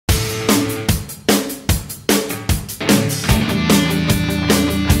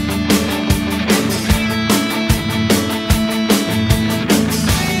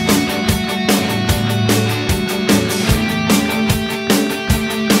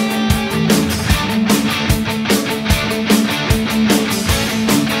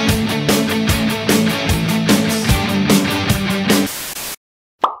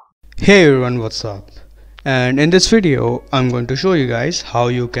Hey everyone, what's up? And in this video I'm going to show you guys how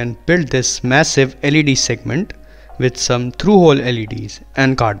you can build this massive LED segment with some through-hole LEDs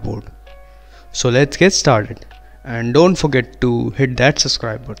and cardboard. So let's get started, and don't forget to hit that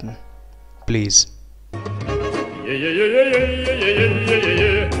subscribe button, please.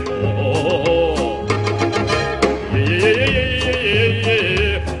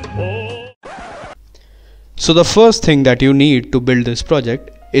 So the first thing that you need to build this project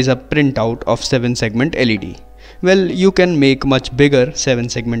is a printout of 7-segment LED. Well, you can make much bigger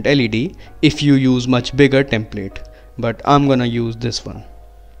 7-segment LED if you use much bigger template, but I'm gonna use this one.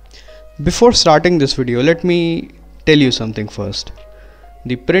 Before starting this video, let me tell you something first.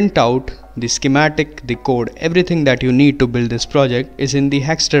 The printout, the schematic, the code, everything that you need to build this project is in the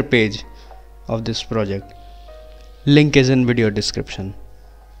Hexter page of this project. Link is in video description.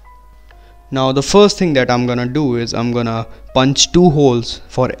 Now the first thing that I'm gonna do is I'm gonna punch 2 holes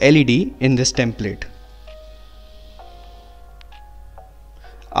for LED in this template.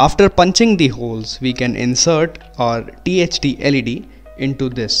 After punching the holes, we can insert our THD LED into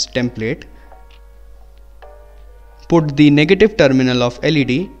this template. Put the negative terminal of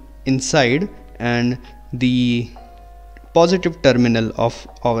LED inside and the positive terminal of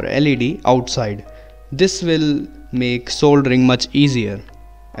our LED outside. This will make soldering much easier,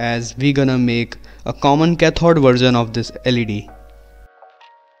 as we gonna make a common cathode version of this LED.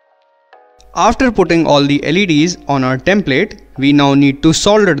 After putting all the LEDs on our template, we now need to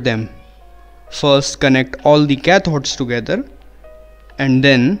solder them. First connect all the cathodes together and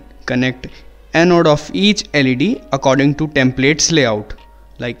then connect anode of each LED according to template's layout,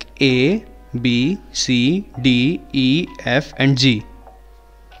 like A, B, C, D, E, F and G.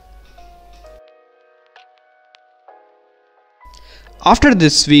 After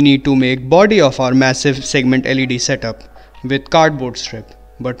this, we need to make body of our massive segment LED setup with cardboard strip.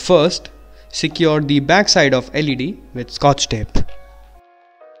 But first, secure the back side of LED with scotch tape.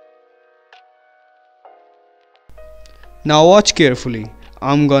 Now watch carefully.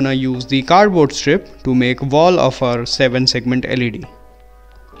 I'm gonna use the cardboard strip to make wall of our 7-segment LED.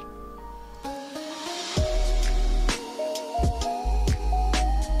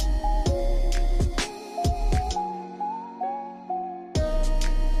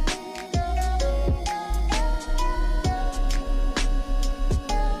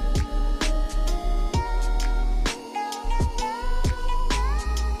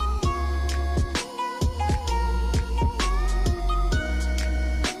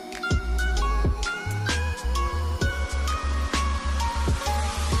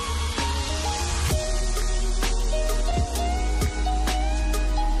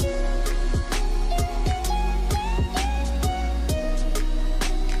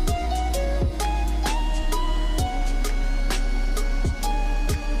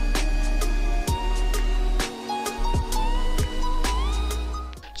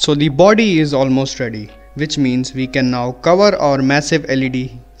 So the body is almost ready, which means we can now cover our massive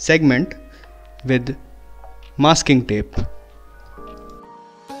LED segment with masking tape.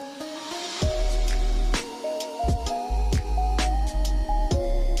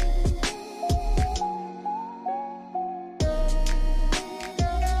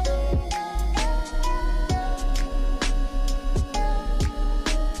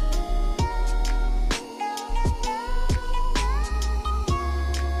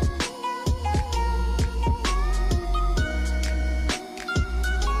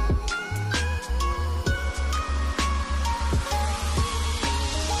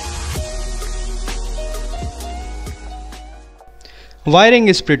 Wiring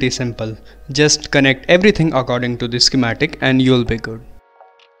is pretty simple. Just connect everything according to the schematic and you'll be good.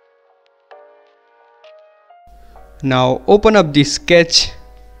 Now open up the sketch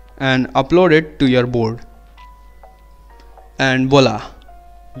and upload it to your board. And voila!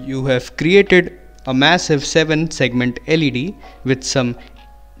 You have created a massive 7-segment LED with some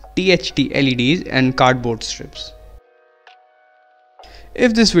THD LEDs and cardboard strips.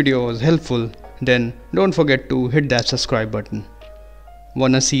 If this video was helpful, then don't forget to hit that subscribe button.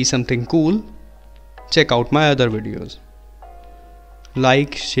 Wanna see something cool? Check out my other videos.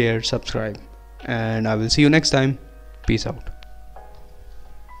 Like, share, subscribe, and I will see you next time. Peace out.